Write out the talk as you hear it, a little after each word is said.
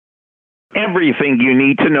Everything you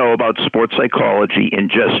need to know about sports psychology in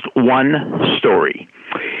just one story.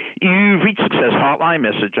 You've reached Success Hotline.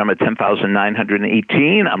 Message, I'm at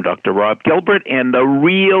 10,918. I'm Dr. Rob Gilbert, and the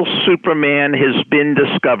real Superman has been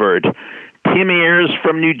discovered. Tim Ayers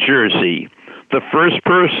from New Jersey, the first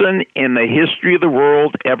person in the history of the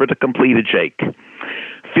world ever to complete a Jake.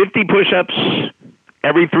 50 push-ups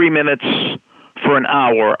every 3 minutes for an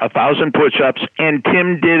hour, 1,000 push-ups, and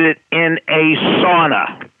Tim did it in a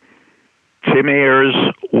sauna. Tim Ayers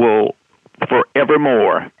will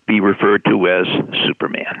forevermore be referred to as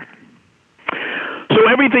Superman. So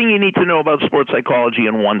everything you need to know about sports psychology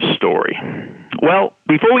in one story. Well,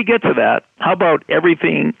 before we get to that, how about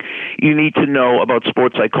everything you need to know about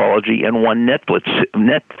sports psychology in one Netflix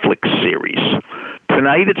series?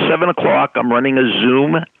 Tonight at 7 o'clock, I'm running a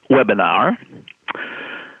Zoom webinar,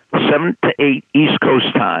 7 to 8 East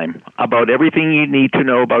Coast time, about everything you need to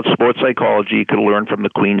know about sports psychology you can learn from the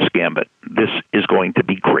Queen's Gambit. This is going to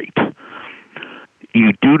be great.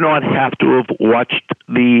 You do not have to have watched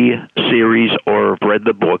the series or read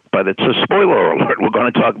the book, but it's a spoiler alert. We're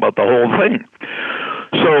going to talk about the whole thing.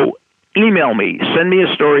 So email me. Send me a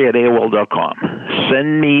story at AOL.com.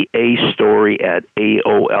 Send me a story at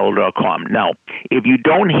AOL.com. Now, if you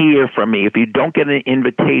don't hear from me, if you don't get an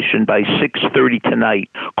invitation by 6:30 tonight,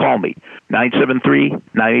 call me,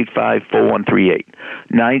 973-985-4138.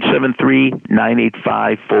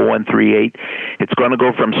 973-985-4138. It's going to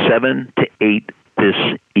go from 7 to 8 this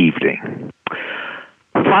evening.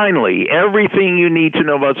 Finally, everything you need to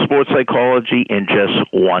know about sports psychology in just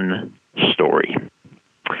one story.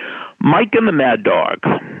 Mike and the Mad Dog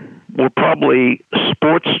were probably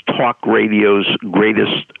sports talk radio's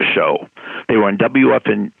greatest show. They were on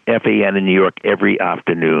WFAN in New York every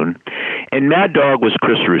afternoon. And Mad Dog was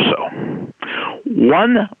Chris Russo.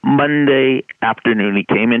 One Monday afternoon, he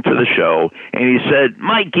came into the show and he said,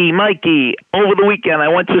 Mikey, over the weekend I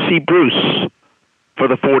went to see Bruce for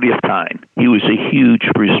the 40th time. He was a huge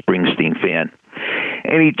Bruce Springsteen fan.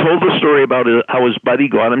 And he told the story about how his buddy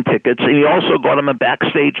got him tickets, and he also got him a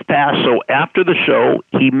backstage pass. So after the show,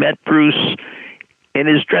 he met Bruce in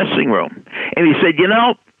his dressing room. And he said,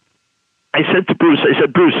 I said to Bruce,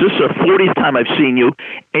 Bruce, this is the 40th time I've seen you,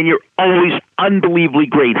 and you're always unbelievably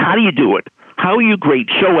great. How do you do it? How are you great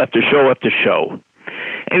show after show after show?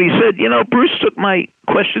 And he said, Bruce took my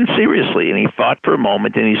question seriously, and he thought for a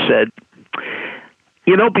moment, and he said,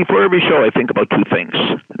 before every show, I think about two things.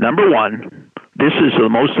 Number one, this is the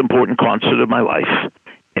most important concert of my life.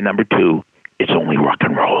 And number two, it's only rock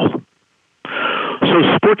and roll.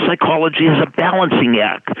 So sports psychology is a balancing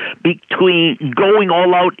act between going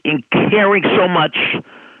all out and caring so much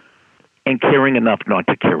and caring enough not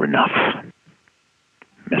to care enough.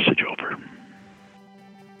 Message over.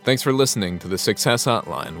 Thanks for listening to the Success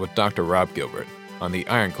Hotline with Dr. Rob Gilbert on the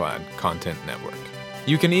Ironclad Content Network.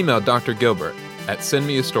 You can email Dr. Gilbert at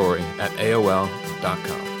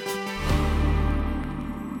sendmeastory@aol.com.